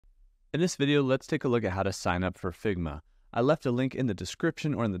In this video, let's take a look at how to sign up for Figma. I left a link in the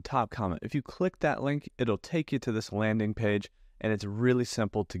description or in the top comment. If you click that link, it'll take you to this landing page, and it's really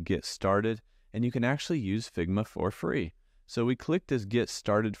simple to get started, and you can actually use Figma for free. So we click this Get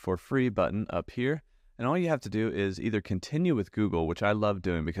Started for Free button up here, and all you have to do is either continue with Google, which I love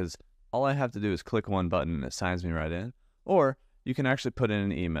doing because all I have to do is click one button and it signs me right in, or you can actually put in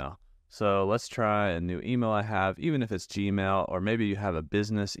an email. So let's try a new email I have, even if it's Gmail, or maybe you have a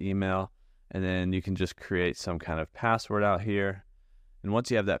business email, and then you can just create some kind of password out here. And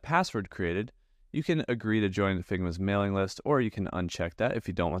once you have that password created, you can agree to join Figma's mailing list, or you can uncheck that if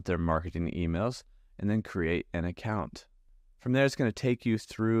you don't want their marketing emails, and then create an account. From there, it's going to take you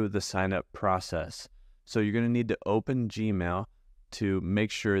through the sign up process. So you're going to need to open Gmail to make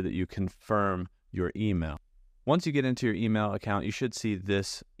sure that you confirm your email. Once you get into your email account, you should see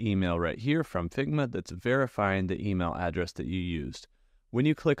this email right here from Figma that's verifying the email address that you used. When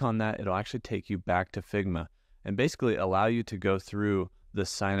you click on that, it'll actually take you back to Figma and basically allow you to go through the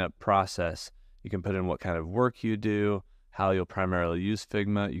sign up process. You can put in what kind of work you do, how you'll primarily use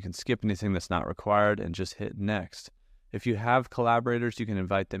Figma. You can skip anything that's not required and just hit next. If you have collaborators, you can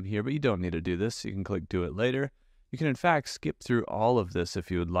invite them here, but you don't need to do this. You can click Do It Later. You can in fact skip through all of this if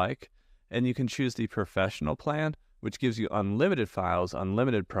you would like. And you can choose the professional plan, which gives you unlimited files,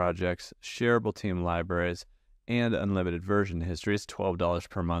 unlimited projects, shareable team libraries, and unlimited version history. It's $12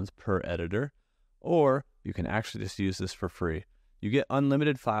 per month per editor. Or you can actually just use this for free. You get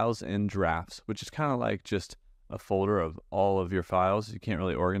unlimited files in drafts, which is kind of like just a folder of all of your files. You can't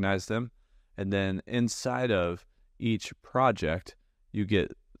really organize them. And then inside of each project, you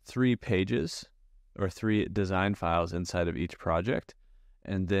get 3 pages or 3 design files inside of each project.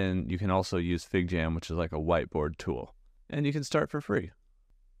 And then you can also use FigJam, which is like a whiteboard tool. And you can start for free.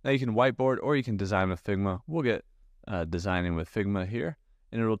 Now you can whiteboard or you can design with Figma. We'll get designing with Figma here,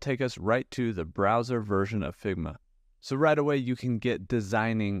 and it will take us right to the browser version of Figma. So right away you can get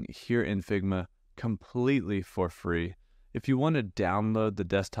designing here in Figma completely for free. If you want to download the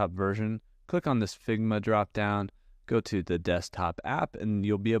desktop version, click on this Figma drop down, go to the desktop app, and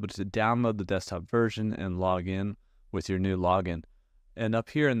you'll be able to download the desktop version and log in with your new login. And up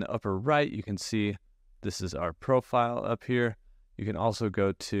here in the upper right, you can see this is our profile up here. You can also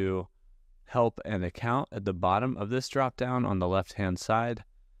go to Help and Account at the bottom of this drop-down on the left-hand side,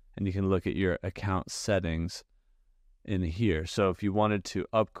 and you can look at your account settings in here. So if you wanted to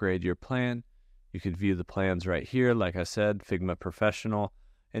upgrade your plan, you could view the plans right here. Like I said, Figma Professional,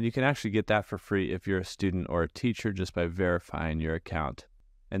 and you can actually get that for free if you're a student or a teacher just by verifying your account.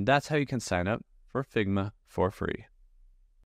 And that's how you can sign up for Figma for free.